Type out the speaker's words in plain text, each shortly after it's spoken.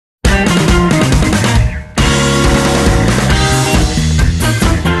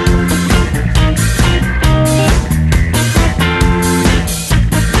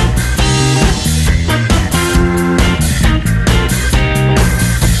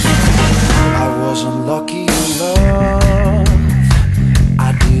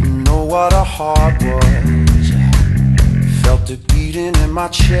heart was. Felt it beating in my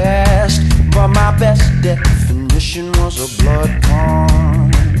chest, but my best definition was a blood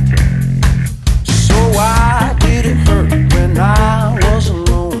pump. So why did it hurt when I was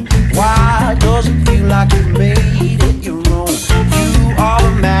alone? Why does it feel like you made it your own? You are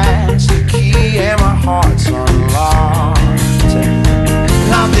the master key and my heart's unlocked.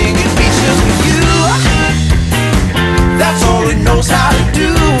 Nothing can be just for you. That's all it knows how to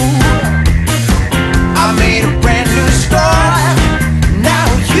do. I made a brand new start. Now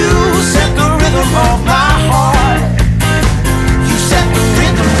you set the rhythm of my heart. You set the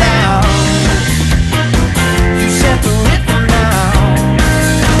rhythm down. You set the rhythm down.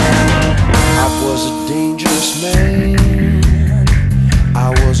 I was a dangerous man. I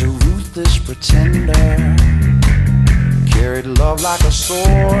was a ruthless pretender. Carried love like a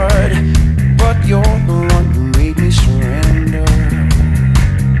sword, but you're the one who made me surrender.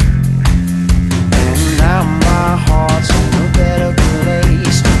 And now my heart's in a better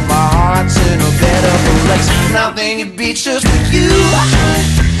place. My heart's in a better place. Nothing can beat just for you.